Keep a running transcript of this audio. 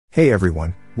Hey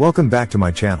everyone, welcome back to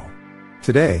my channel.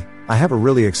 Today, I have a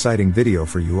really exciting video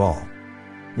for you all.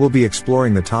 We'll be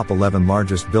exploring the top 11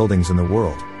 largest buildings in the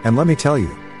world, and let me tell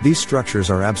you, these structures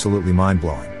are absolutely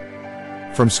mind-blowing.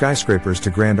 From skyscrapers to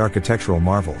grand architectural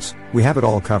marvels, we have it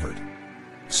all covered.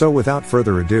 So without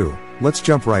further ado, let's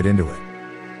jump right into it.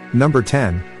 Number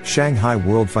 10, Shanghai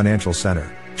World Financial Center,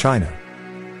 China.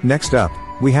 Next up,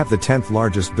 we have the 10th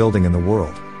largest building in the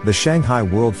world, the Shanghai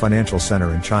World Financial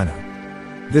Center in China.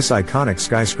 This iconic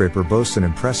skyscraper boasts an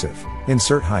impressive,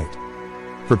 insert height.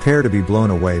 Prepare to be blown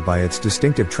away by its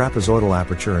distinctive trapezoidal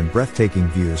aperture and breathtaking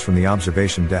views from the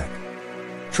observation deck.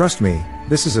 Trust me,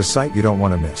 this is a sight you don't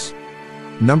want to miss.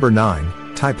 Number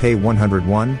 9, Taipei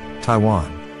 101,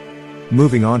 Taiwan.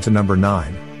 Moving on to number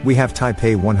 9, we have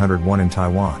Taipei 101 in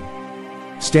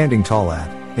Taiwan. Standing tall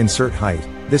at, insert height,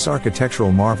 this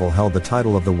architectural marvel held the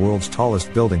title of the world's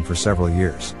tallest building for several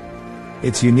years.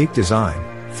 Its unique design,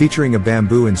 featuring a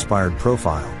bamboo-inspired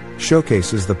profile,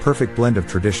 showcases the perfect blend of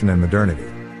tradition and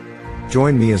modernity.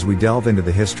 Join me as we delve into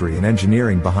the history and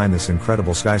engineering behind this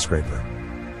incredible skyscraper.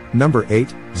 Number 8,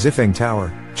 Zifeng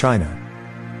Tower, China.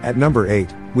 At number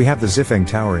 8, we have the Zifeng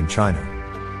Tower in China.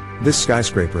 This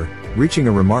skyscraper, reaching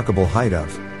a remarkable height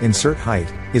of, insert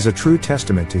height, is a true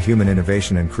testament to human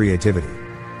innovation and creativity.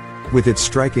 With its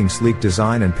striking sleek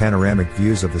design and panoramic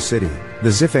views of the city, the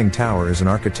Zifeng Tower is an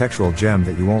architectural gem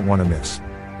that you won't want to miss.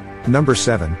 Number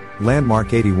 7,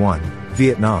 Landmark 81,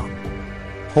 Vietnam.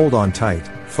 Hold on tight,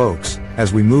 folks,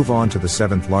 as we move on to the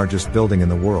 7th largest building in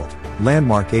the world,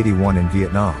 Landmark 81 in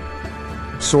Vietnam.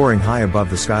 Soaring high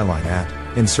above the skyline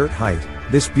at, insert height,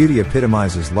 this beauty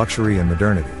epitomizes luxury and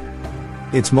modernity.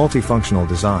 Its multifunctional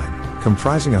design,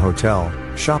 comprising a hotel,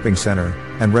 shopping center,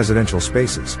 and residential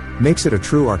spaces, makes it a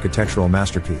true architectural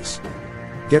masterpiece.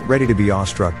 Get ready to be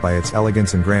awestruck by its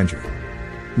elegance and grandeur.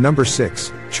 Number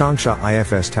 6, Changsha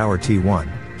IFS Tower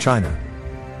T1, China.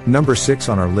 Number 6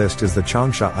 on our list is the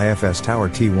Changsha IFS Tower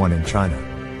T1 in China.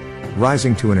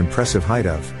 Rising to an impressive height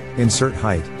of, insert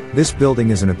height, this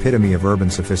building is an epitome of urban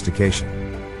sophistication.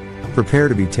 Prepare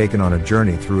to be taken on a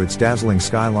journey through its dazzling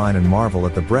skyline and marvel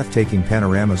at the breathtaking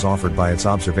panoramas offered by its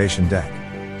observation deck.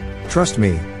 Trust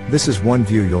me, this is one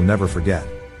view you'll never forget.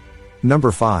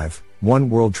 Number 5, One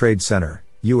World Trade Center,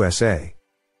 USA.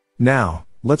 Now,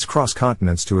 let's cross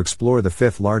continents to explore the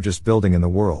 5th largest building in the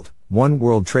world, One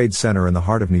World Trade Center in the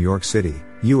heart of New York City,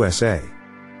 USA.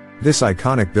 This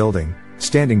iconic building,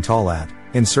 standing tall at,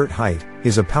 insert height,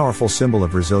 is a powerful symbol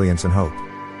of resilience and hope.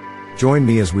 Join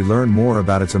me as we learn more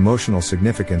about its emotional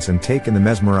significance and take in the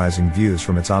mesmerizing views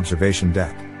from its observation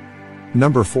deck.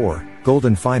 Number 4,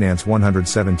 Golden Finance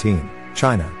 117,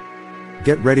 China.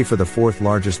 Get ready for the 4th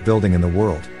largest building in the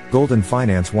world, Golden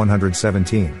Finance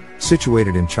 117,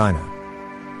 situated in China.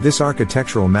 This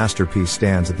architectural masterpiece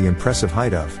stands at the impressive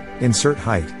height of, insert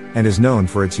height, and is known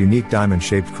for its unique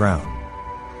diamond-shaped crown.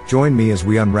 Join me as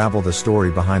we unravel the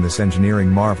story behind this engineering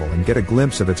marvel and get a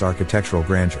glimpse of its architectural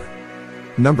grandeur.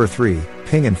 Number 3,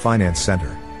 Ping An Finance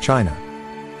Center, China.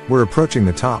 We're approaching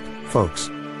the top, folks.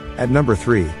 At number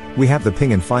 3, we have the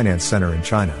Ping An Finance Center in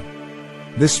China.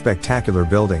 This spectacular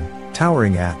building,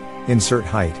 towering at, insert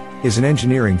height, is an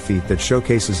engineering feat that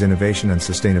showcases innovation and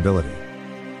sustainability.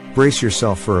 Brace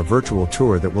yourself for a virtual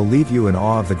tour that will leave you in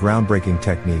awe of the groundbreaking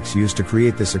techniques used to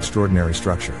create this extraordinary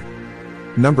structure.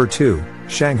 Number 2,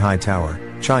 Shanghai Tower,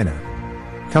 China.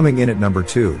 Coming in at number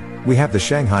 2, we have the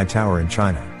Shanghai Tower in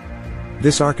China.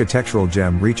 This architectural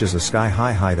gem reaches a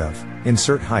sky-high height of,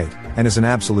 insert height, and is an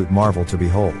absolute marvel to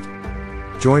behold.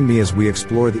 Join me as we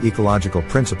explore the ecological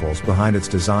principles behind its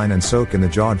design and soak in the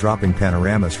jaw-dropping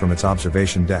panoramas from its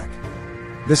observation deck.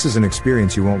 This is an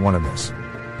experience you won't want to miss.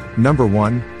 Number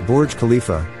 1, Burj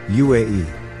Khalifa, UAE.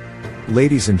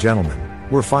 Ladies and gentlemen,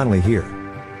 we're finally here.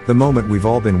 The moment we've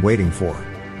all been waiting for.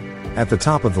 At the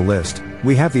top of the list,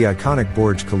 we have the iconic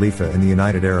Burj Khalifa in the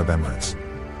United Arab Emirates.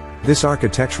 This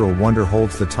architectural wonder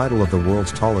holds the title of the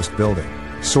world's tallest building,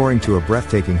 soaring to a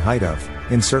breathtaking height of,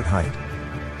 insert height.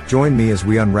 Join me as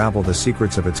we unravel the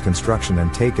secrets of its construction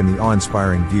and take in the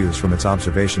awe-inspiring views from its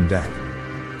observation deck.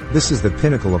 This is the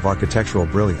pinnacle of architectural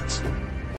brilliance.